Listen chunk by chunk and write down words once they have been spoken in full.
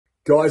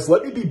Guys,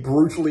 let me be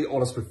brutally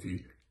honest with you.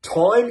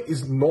 Time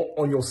is not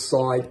on your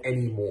side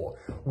anymore.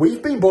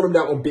 We've been bottomed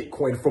out on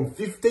Bitcoin from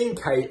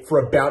 15K for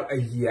about a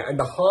year, and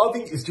the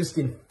halving is just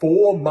in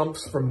 4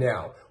 months from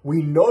now.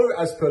 We know,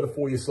 as per the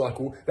 4-year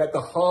cycle, that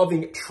the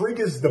halving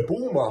triggers the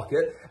bull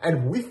market,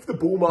 and with the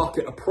bull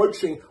market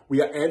approaching,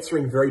 we are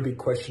answering very big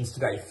questions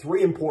today.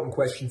 3 important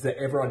questions that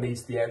everyone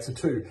needs the answer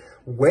to.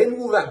 When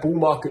will that bull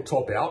market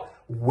top out?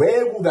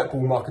 Where will that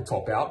bull market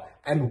top out?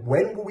 And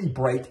when will we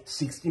break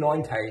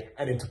 69K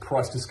and into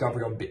price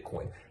discovery on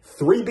Bitcoin?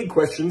 3 big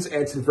questions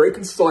answered very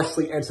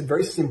concisely, answered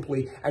very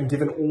simply, and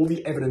given all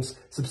the evidence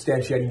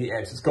substantiating the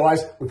answers.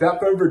 Guys, without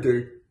further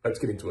ado, let's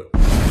get into it.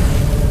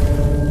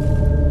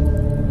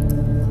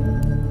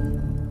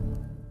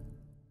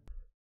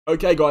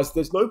 Okay guys,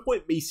 there's no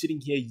point me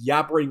sitting here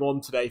yabbering on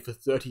today for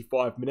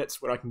 35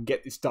 minutes when I can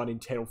get this done in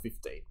 10 or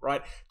 15,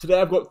 right? Today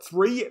I've got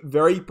 3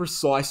 very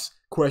precise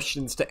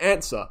questions to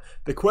answer.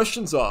 The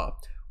questions are,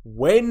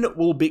 when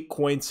will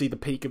Bitcoin see the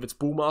peak of its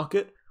bull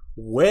market?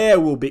 Where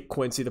will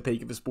Bitcoin see the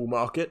peak of its bull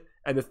market?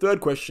 And the third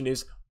question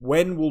is,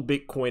 when will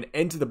Bitcoin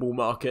enter the bull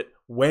market?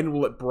 When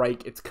will it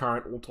break its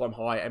current all-time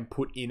high and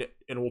put in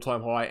an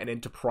all-time high and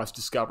enter price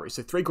discovery?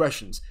 So 3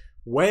 questions.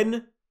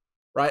 When,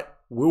 right,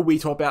 will we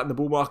top out in the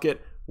bull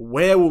market?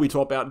 Where will we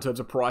top out in terms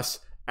of price?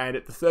 And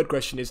the third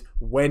question is,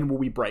 when will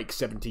we break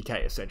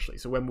 70K essentially?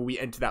 So when will we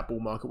enter that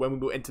bull market? When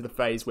will we enter the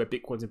phase where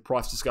Bitcoin's in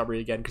price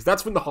discovery again? Because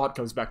that's when the hype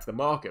comes back to the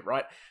market,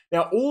 right?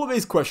 Now, all of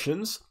these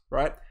questions,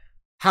 right,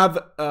 have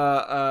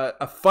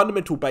a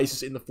fundamental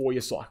basis in the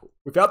 4-year cycle.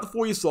 Without the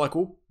 4-year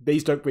cycle,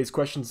 these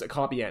questions that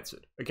can't be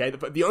answered, okay?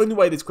 The only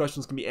way these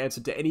questions can be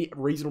answered to any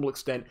reasonable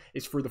extent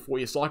is through the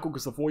 4-year cycle,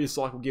 because the 4-year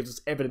cycle gives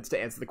us evidence to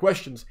answer the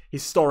questions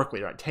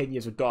historically, right? 10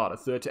 years of data,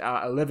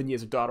 11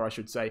 years of data, I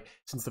should say,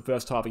 since the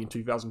first halving in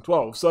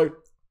 2012. So,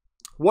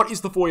 what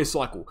is the 4-year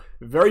cycle?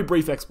 Very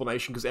brief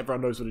explanation because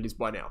everyone knows what it is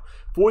by now.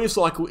 4-year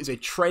cycle is a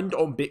trend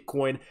on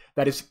Bitcoin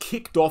that is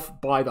kicked off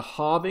by the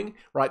halving,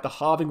 right? The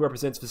halving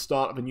represents the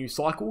start of a new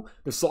cycle.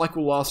 The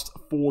cycle lasts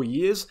 4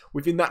 years.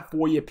 Within that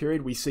 4-year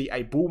period, we see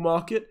a bull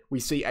market, we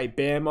see a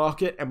bear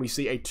market, and we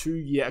see a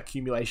 2-year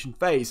accumulation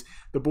phase.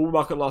 The bull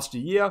market lasts a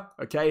year,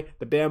 okay?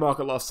 The bear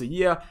market lasts a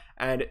year,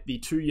 and the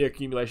 2-year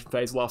accumulation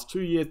phase lasts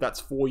 2 years. That's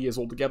 4 years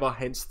altogether,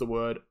 hence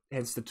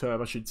the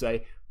term, I should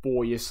say,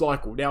 4-year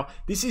cycle. Now,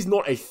 this is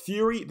not a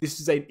theory.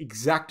 This is an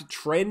exact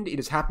trend. It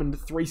has happened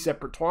 3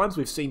 separate times.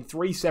 We've seen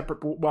 3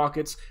 separate bull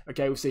markets.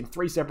 Okay, we've seen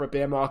 3 separate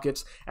bear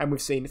markets, and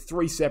we've seen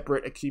 3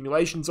 separate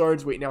accumulation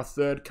zones. We're in our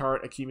 3rd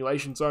current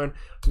accumulation zone.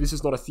 So this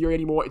is not a theory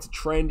anymore. It's a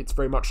trend. It's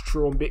very much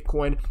true on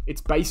Bitcoin.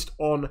 It's based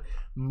on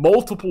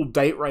multiple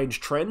date range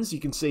trends. You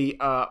can see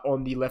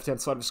on the left-hand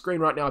side of the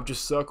screen right now, I've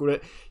just circled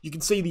it. You can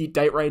see the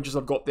date ranges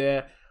I've got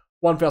there.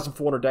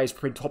 1,400 days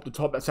between top to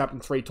top, that's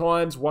happened 3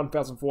 times.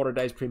 1,400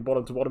 days between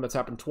bottom to bottom, that's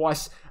happened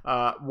twice.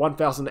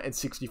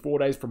 1,064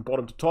 days from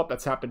bottom to top,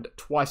 that's happened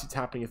twice, it's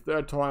happening a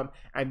 3rd time.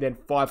 And then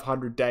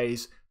 500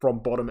 days from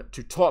bottom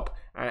to top,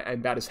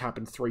 and that has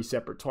happened 3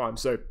 separate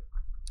times. So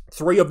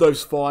 3 of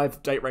those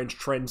 5 date range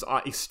trends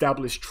are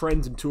established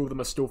trends, and 2 of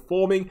them are still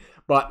forming.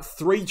 But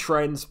 3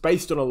 trends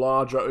based on a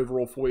larger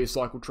overall 4-year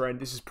cycle trend.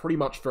 This is pretty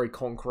much very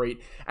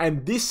concrete.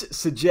 And this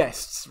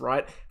suggests,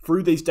 right,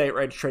 through these date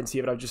range trends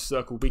here that I've just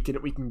circled, we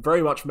can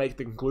very much make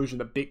the conclusion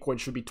that Bitcoin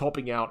should be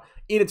topping out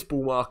in its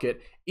bull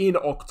market in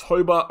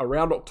October,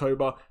 around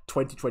October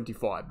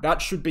 2025.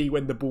 That should be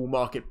when the bull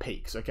market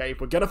peaks, okay? If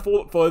we're going to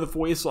follow the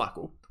 4-year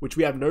cycle, which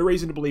we have no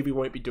reason to believe we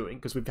won't be doing,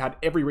 because we've had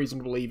every reason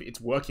to believe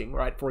it's working,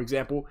 right? For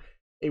example,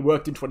 it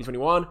worked in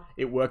 2021,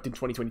 it worked in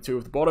 2022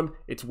 at the bottom,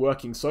 it's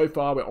working so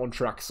far, we're on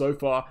track so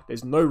far,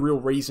 there's no real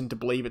reason to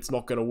believe it's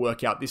not going to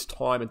work out this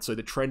time, and so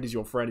the trend is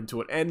your friend until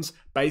it ends.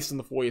 Based on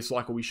the 4-year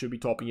cycle, we should be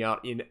topping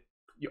out in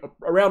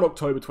around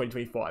October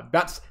 2025.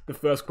 That's the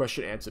first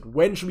question answered.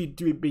 When should we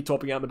be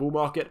topping out in the bull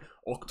market?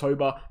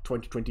 October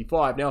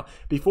 2025. Now,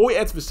 before we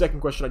answer the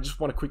second question, I just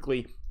want to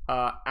quickly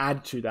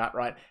add to that,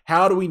 right?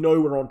 How do we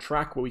know we're on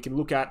track? Well, we can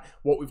look at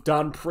what we've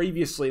done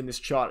previously in this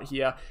chart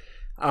here.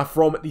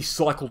 From the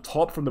cycle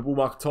top, from the bull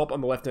market top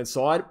on the left-hand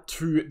side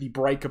to the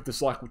break of the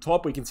cycle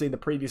top. We can see in the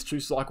previous 2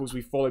 cycles,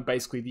 we followed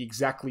basically the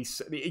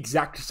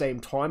exact same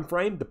time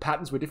frame. The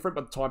patterns were different,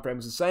 but the time frame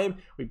was the same.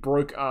 We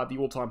broke the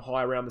all-time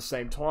high around the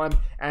same time,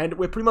 and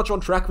we're pretty much on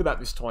track with that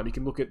this time. You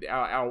can look at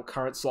our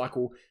current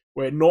cycle.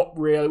 We're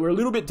a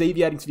little bit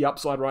deviating to the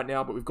upside right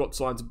now, but we've got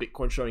signs of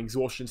Bitcoin showing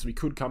exhaustion, so we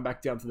could come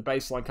back down to the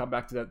baseline, come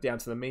back to down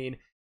to the mean,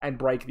 and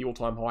break the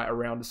all-time high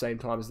around the same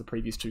time as the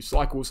previous 2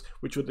 cycles,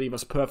 which would leave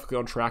us perfectly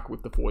on track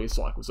with the 4-year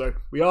cycle. So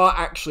we are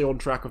actually on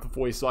track with the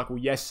 4-year cycle.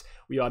 Yes,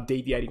 we are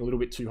deviating a little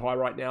bit too high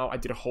right now. I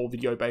did a whole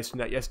video based on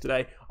that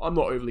yesterday. I'm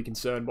not overly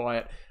concerned by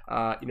it.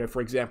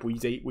 For example,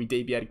 we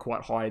deviated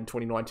quite high in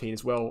 2019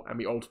 as well, and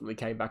we ultimately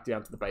came back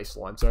down to the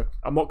baseline. So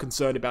I'm not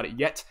concerned about it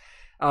yet.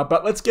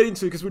 But let's get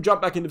into, because we'll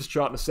jump back into this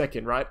chart in a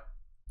second, right?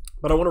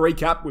 But I want to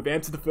recap. We've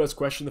answered the first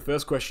question. The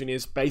first question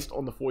is, based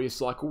on the 4-year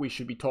cycle, we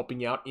should be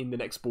topping out in the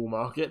next bull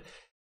market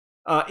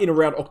in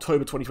around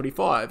October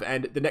 2025.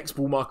 And the next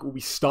bull market will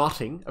be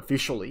starting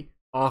officially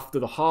after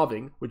the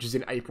halving, which is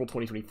in April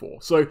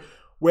 2024. So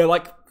we're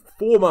like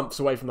 4 months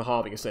away from the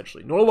halving,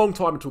 essentially. Not a long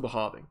time until the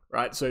halving,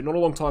 right? So not a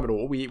long time at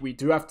all. We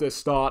do have to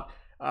start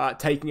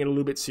taking it a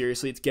little bit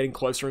seriously. It's getting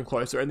closer and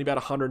closer. Only about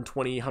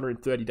 120,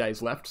 130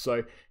 days left.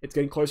 So it's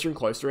getting closer and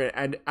closer.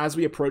 And as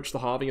we approach the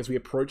halving, as we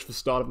approach the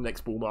start of the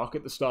next bull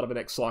market, the start of the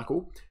next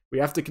cycle, we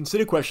have to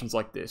consider questions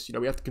like this.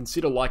 We have to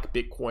consider, like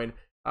Bitcoin,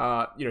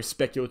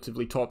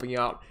 speculatively topping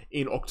out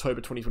in October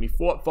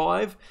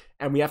 2025.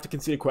 And we have to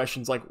consider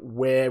questions like,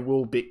 where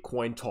will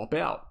Bitcoin top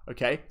out?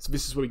 Okay. So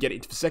this is where we get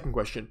into the second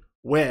question.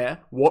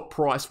 What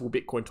price will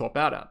Bitcoin top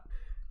out at?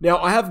 Now,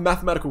 I have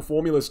mathematical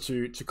formulas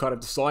to kind of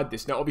decide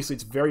this. Now, obviously,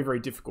 it's very, very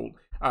difficult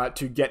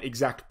to get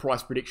exact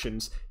price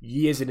predictions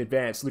years in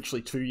advance,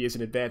 literally 2 years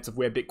in advance of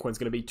where Bitcoin's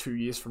going to be 2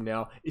 years from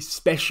now,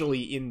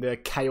 especially in the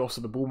chaos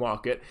of the bull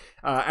market.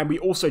 And we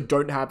also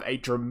don't have a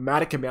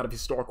dramatic amount of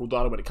historical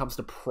data when it comes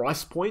to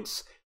price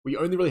points. We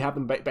only really have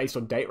them based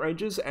on date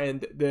ranges.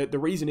 And the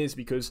reason is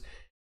because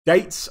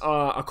dates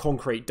are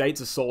concrete, dates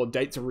are solid,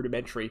 dates are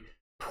rudimentary.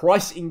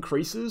 Price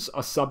increases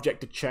are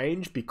subject to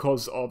change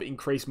because of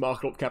increased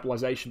market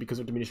capitalization, because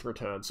of diminishing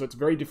returns. So it's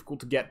very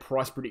difficult to get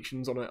price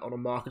predictions on a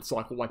market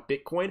cycle like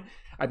Bitcoin,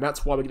 and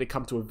that's why we're going to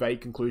come to a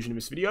vague conclusion in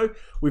this video.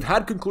 We've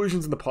had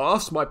conclusions in the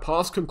past. My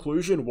past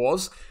conclusion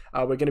was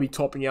we're going to be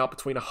topping out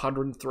between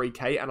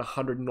 103k and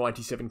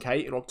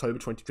 197k in October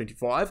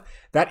 2025.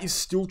 That is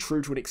still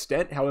true to an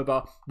extent.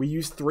 However, we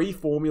used 3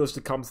 formulas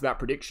to come to that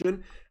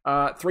prediction.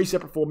 3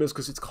 separate formulas,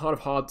 because it's kind of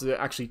hard to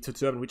actually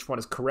determine which one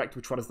is correct,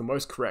 which one is the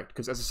most correct,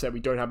 because as I said, we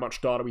don't have much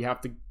data. We have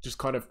to just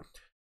kind of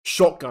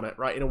shotgun it,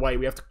 right? In a way,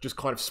 we have to just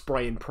kind of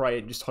spray and pray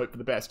and just hope for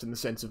the best, in the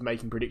sense of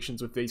making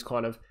predictions with these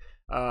kind of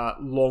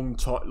long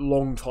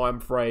time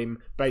frame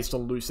based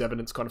on loose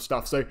evidence kind of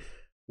stuff. So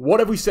what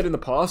have we said in the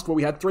past? Well,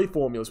 we had 3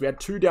 formulas. We had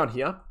 2 down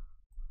here.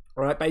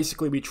 All right,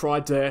 basically, we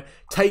tried to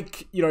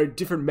take,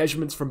 different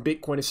measurements from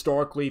Bitcoin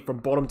historically, from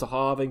bottom to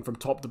halving, from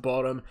top to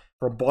bottom,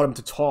 from bottom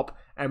to top,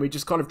 and we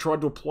just kind of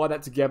tried to apply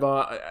that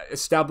together,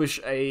 establish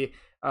a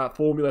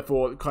formula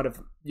for kind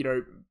of,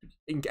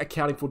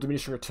 accounting for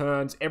diminishing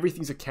returns.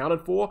 Everything's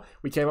accounted for.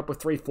 We came up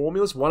with 3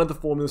 formulas. One of the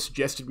formulas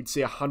suggested we'd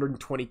see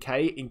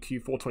 120k in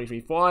Q4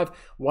 2025.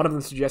 One of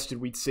them suggested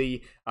we'd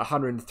see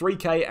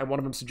 103k, and one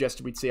of them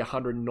suggested we'd see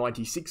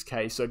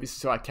 196k. So this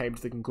is how I came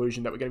to the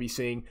conclusion that we're going to be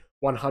seeing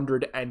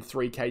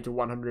 103k to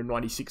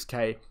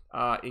 196k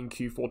in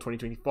Q4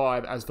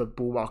 2025 as the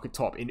bull market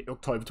top, in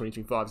October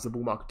 2025 as the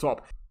bull market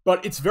top.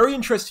 But it's very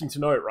interesting to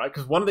note, right?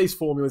 Because one of these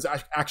formulas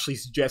actually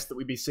suggests that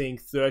we'd be seeing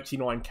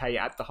 39k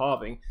at the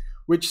halving,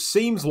 which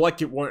seems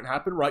like it won't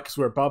happen, right? Because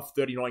we're above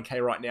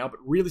 39k right now, but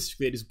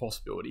realistically, it is a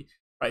possibility,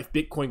 right? If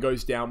Bitcoin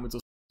goes downwards or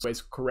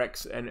always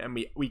corrects, and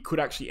we could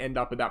actually end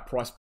up at that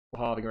price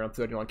halving around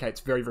 39k,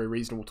 it's very, very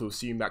reasonable to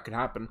assume that could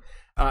happen.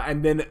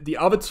 And then the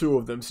other 2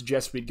 of them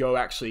suggest we'd go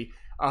actually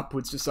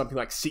upwards to something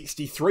like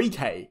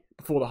 63k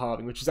before the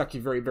halving, which is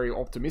actually very, very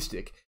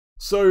optimistic.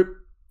 So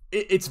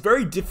it's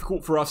very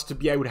difficult for us to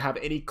be able to have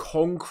any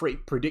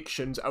concrete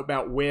predictions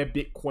about where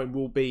Bitcoin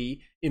will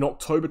be in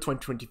October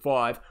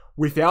 2025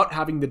 without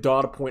having the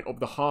data point of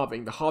the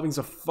halving. The halving is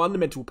a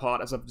fundamental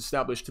part, as I've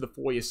established, to the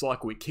 4-year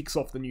cycle. It kicks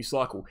off the new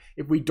cycle.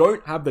 If we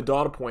don't have the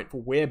data point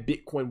for where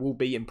Bitcoin will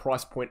be in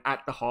price point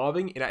at the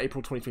halving in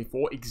April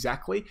 2024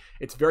 exactly,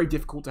 it's very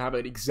difficult to have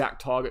an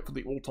exact target for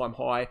the all-time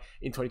high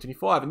in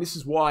 2025. And this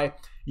is why,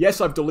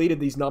 yes, I've deleted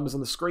these numbers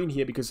on the screen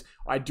here, because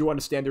I do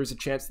understand there is a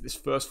chance that this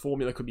first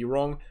formula could be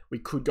wrong. We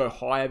could go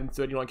higher than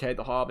 39k at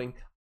the halving.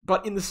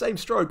 But in the same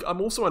stroke,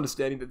 I'm also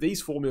understanding that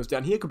these formulas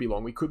down here could be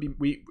wrong. We could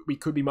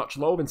be much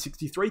lower than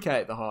 63k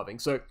at the halving.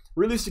 So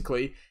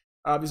realistically,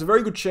 there's a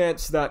very good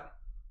chance that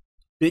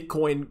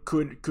Bitcoin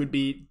could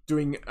be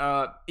doing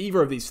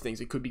either of these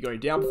things. It could be going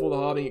down before the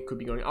halving. It could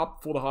be going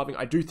up before the halving.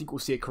 I do think we'll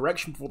see a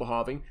correction before the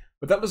halving,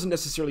 but that doesn't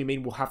necessarily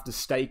mean we'll have to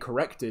stay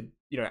corrected,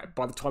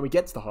 by the time we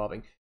get to the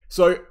halving.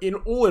 So in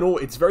all,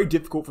 it's very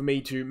difficult for me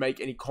to make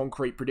any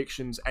concrete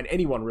predictions, and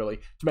anyone really,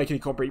 to make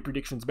any concrete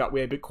predictions about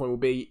where Bitcoin will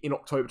be in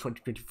October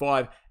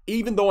 2025.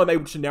 Even though I'm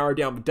able to narrow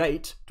down the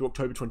date to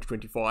October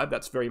 2025,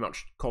 that's very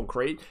much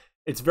concrete.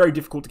 It's very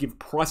difficult to give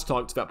price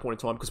targets at that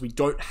point in time because we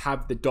don't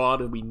have the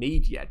data we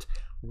need yet.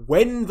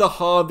 When the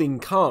halving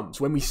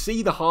comes, when we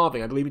see the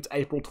halving, I believe it's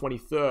April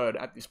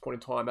 23rd at this point in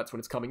time, that's when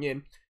it's coming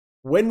in.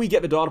 When we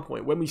get the data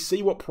point, when we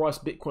see what price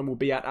Bitcoin will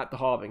be at the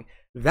halving,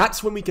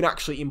 that's when we can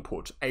actually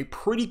input a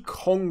pretty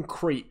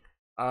concrete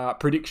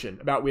prediction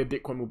about where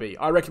Bitcoin will be.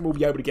 I reckon we'll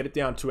be able to get it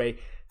down to a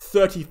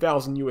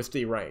 30,000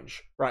 USD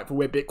range, right, for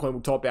where Bitcoin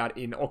will top out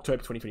in October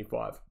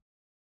 2025.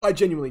 I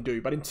genuinely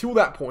do, but until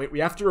that point, we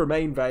have to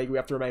remain vague, we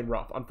have to remain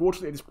rough.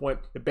 Unfortunately, at this point,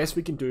 the best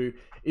we can do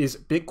is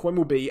Bitcoin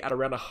will be at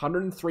around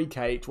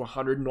 103k to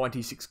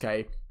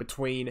 196k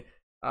between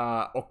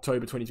October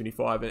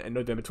 2025 and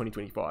November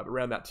 2025,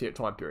 around that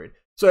time period.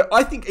 So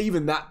I think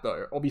even that,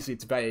 though, obviously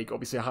it's vague,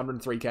 obviously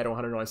 103k to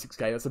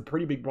 196k, that's a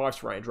pretty big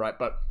price range, right?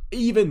 But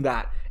even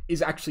that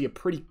is actually a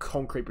pretty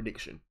concrete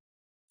prediction.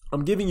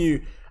 I'm giving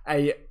you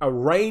a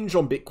range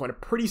on Bitcoin, a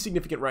pretty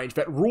significant range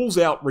that rules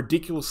out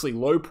ridiculously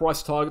low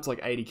price targets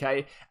like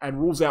 80k and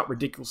rules out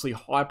ridiculously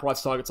high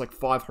price targets like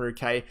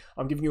 500k.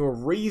 I'm giving you a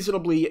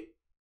reasonably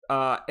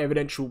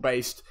evidential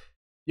based,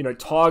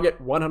 target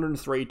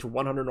 103 to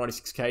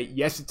 196k.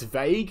 Yes, it's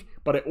vague,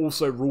 but it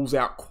also rules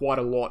out quite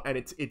a lot, and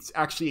it's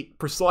actually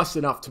precise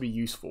enough to be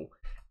useful.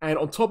 And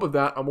on top of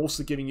that, I'm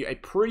also giving you a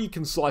pretty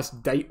concise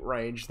date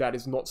range that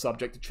is not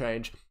subject to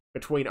change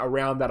between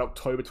around that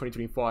October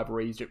 2025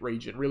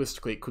 region.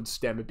 Realistically, it could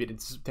stem a bit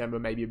into September,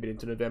 maybe a bit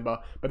into November,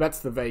 but that's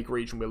the vague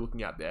region we're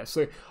looking at there.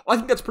 So I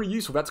think that's pretty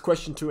useful. That's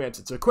question 2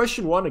 answered. So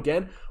question 1,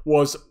 again,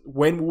 was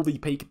when will the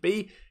peak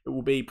be? It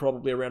will be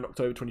probably around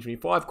October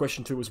 2025.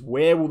 Question 2 was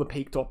where will the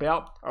peak top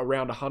out?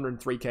 Around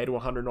 103k to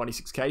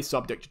 196k,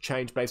 subject to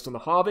change based on the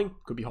halving.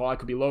 Could be high,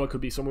 could be lower,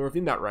 could be somewhere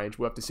within that range.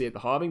 We'll have to see at the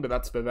halving, but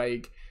that's for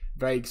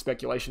vague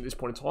speculation at this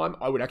point in time.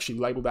 I would actually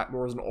label that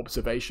more as an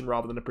observation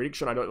rather than a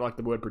prediction. I don't like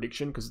the word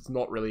prediction because it's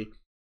not really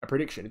a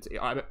prediction.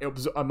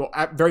 I'm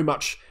not very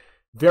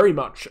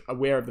much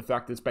aware of the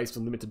fact that it's based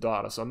on limited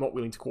data, so I'm not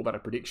willing to call that a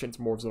prediction. It's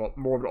more of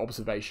an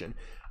observation.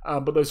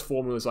 But those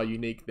formulas are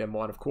unique. They're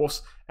mine, of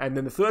course. And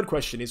then the third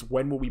question is,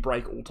 when will we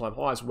break all-time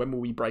highs? When will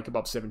we break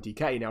above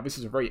 70k? Now, this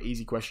is a very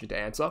easy question to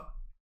answer.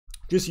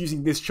 Just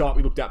using this chart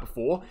we looked at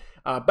before,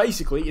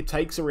 basically it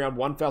takes around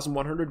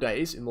 1,100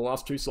 days in the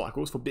last 2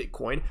 cycles for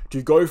Bitcoin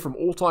to go from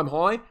all-time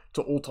high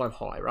to all-time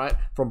high, right?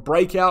 From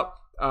breakout,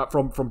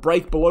 from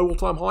break below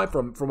all-time high,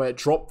 from a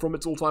drop from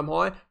its all-time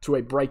high to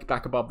a break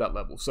back above that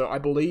level. So I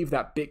believe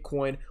that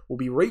Bitcoin will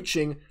be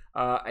reaching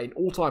an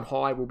all-time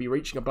high, will be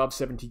reaching above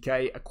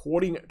 70k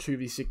according to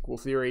the cyclical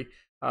theory.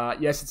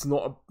 Yes, it's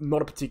not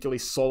a particularly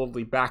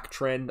solidly back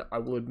trend. I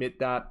will admit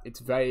that. It's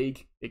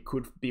vague. It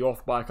could be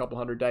off by a couple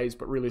hundred days,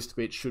 but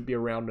realistically, it should be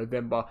around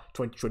November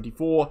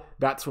 2024.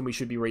 That's when we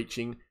should be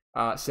reaching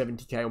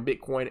 70k on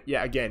Bitcoin.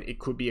 Yeah, again, it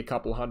could be a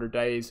couple hundred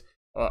days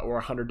or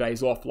 100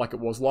 days off like it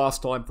was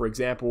last time. For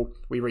example,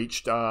 we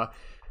reached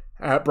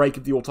break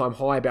of the all-time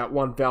high about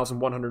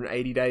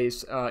 1,180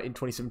 days in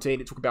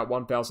 2017. It took about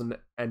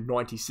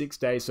 1,096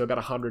 days, so about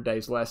 100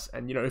 days less.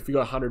 And, if you got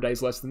 100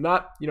 days less than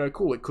that,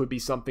 cool. It could be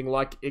something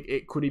like,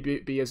 it could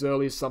be as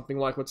early as something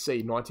like, let's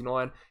see,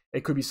 99.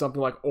 It could be something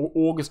like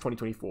August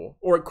 2024,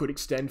 or it could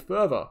extend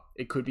further.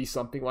 It could be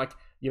something like,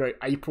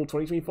 April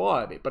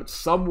 2025, but it's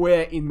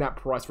somewhere in that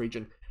price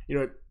region.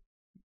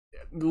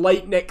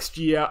 Late next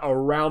year,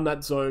 around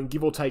that zone,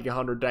 give or take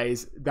 100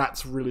 days,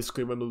 that's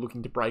realistically when we're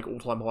looking to break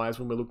all-time highs,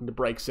 when we're looking to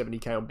break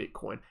 70k on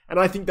Bitcoin. And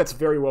I think that's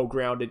very well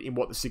grounded in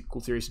what the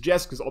cyclical theory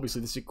suggests, because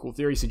obviously the cyclical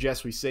theory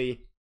suggests we see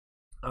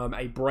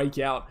a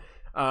breakout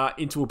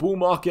into a bull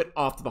market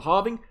after the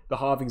halving. The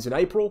halving's in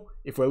April.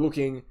 If we're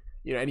looking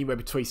anywhere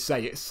between,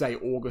 say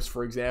August,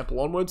 for example,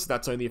 onwards,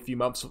 that's only a few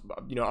months,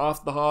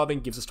 after the halving,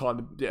 gives us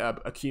time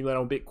to accumulate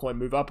on Bitcoin,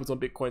 move upwards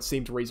on Bitcoin.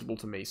 Seemed reasonable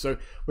to me. So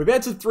we've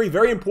answered 3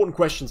 very important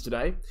questions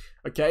today.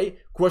 Okay,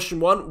 question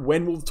 1,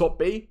 when will the top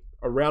be?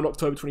 Around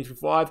October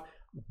 2025.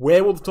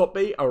 Where will the top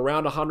be?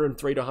 Around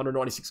 103 to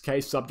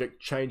 196k, subject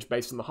to change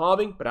based on the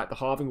halving, but at the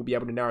halving, we'll be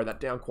able to narrow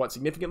that down quite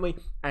significantly.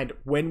 And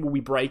when will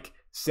we break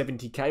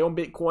 70k on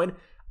Bitcoin?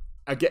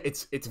 Again,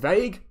 it's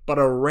vague, but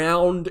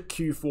around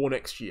Q4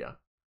 next year.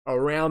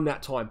 Around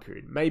that time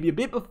period. Maybe a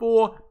bit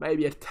before,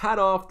 maybe a tad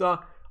after.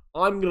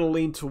 I'm going to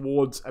lean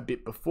towards a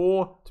bit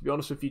before, to be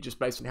honest with you, just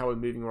based on how we're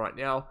moving right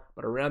now.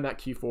 But around that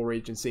Q4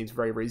 region seems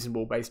very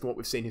reasonable based on what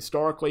we've seen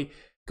historically.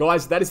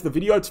 Guys, that is the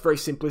video. It's very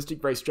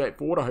simplistic, very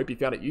straightforward. I hope you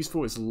found it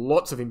useful. There's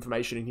lots of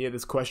information in here.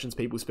 There's questions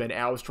people spend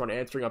hours trying to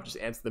answer. I've just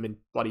answered them in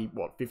bloody,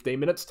 15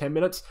 minutes, 10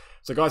 minutes.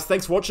 So guys,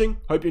 thanks for watching.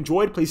 Hope you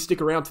enjoyed. Please stick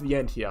around to the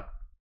end here.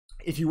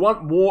 If you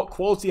want more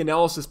quality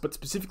analysis, but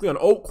specifically on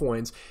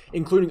altcoins,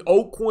 including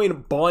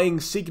altcoin buying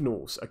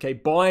signals, okay,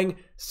 buying,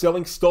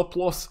 selling, stop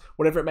loss,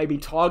 whatever it may be,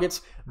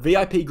 targets,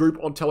 VIP group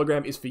on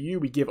Telegram is for you.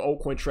 We give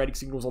altcoin trading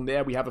signals on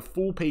there. We have a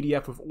full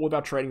PDF with all of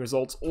our trading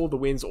results, all of the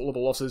wins, all of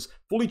the losses,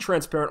 fully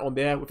transparent on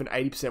there with an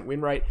 80%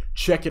 win rate.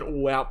 Check it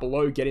all out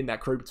below. Get in that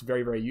group. It's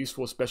very, very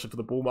useful, especially for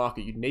the bull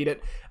market. You'd need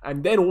it.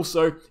 And then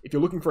also, if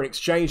you're looking for an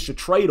exchange to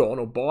trade on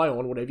or buy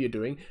on, whatever you're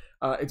doing,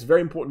 it's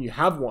very important you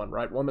have one,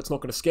 right? One that's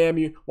not going to scam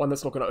you, one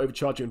that's not going to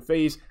overcharge you in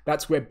fees.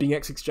 That's where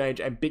BingX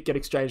Exchange and BitGet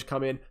Exchange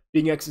come in.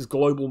 BingX is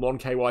global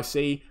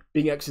non-KYC.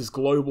 BingX is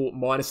global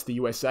minus the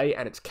USA,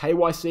 and it's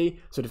KYC.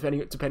 So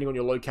depending on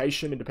your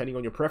location and depending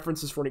on your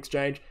preferences for an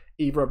exchange,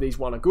 either of these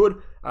one are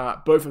good.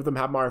 Both of them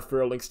have my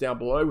referral links down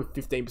below with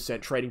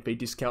 15% trading fee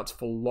discounts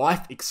for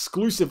life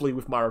exclusively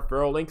with my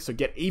referral link. So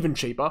get even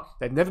cheaper.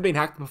 They've never been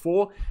hacked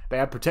before. They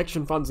have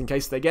protection funds in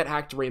case they get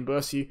hacked to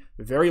reimburse you.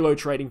 Very low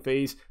trading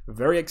fees,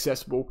 very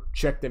accessible.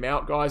 Check them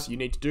out, guys. You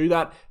need to do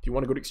that. If you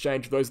want a good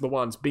exchange, those are the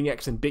ones.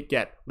 BingX and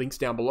BitGet, links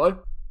down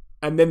below.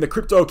 And then the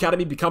Crypto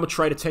Academy, Become a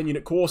Trader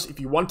 10-unit course. If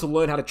you want to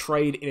learn how to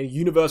trade in a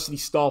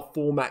university-style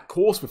format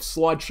course with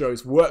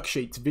slideshows,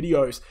 worksheets,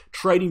 videos,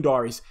 trading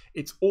diaries,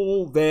 it's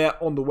all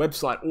there on the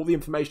website. All the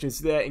information is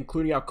there,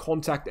 including our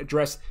contact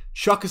address.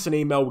 Chuck us an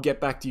email. We'll get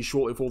back to you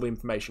shortly with all the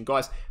information.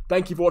 Guys,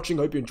 thank you for watching.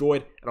 Hope you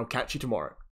enjoyed, and I'll catch you tomorrow.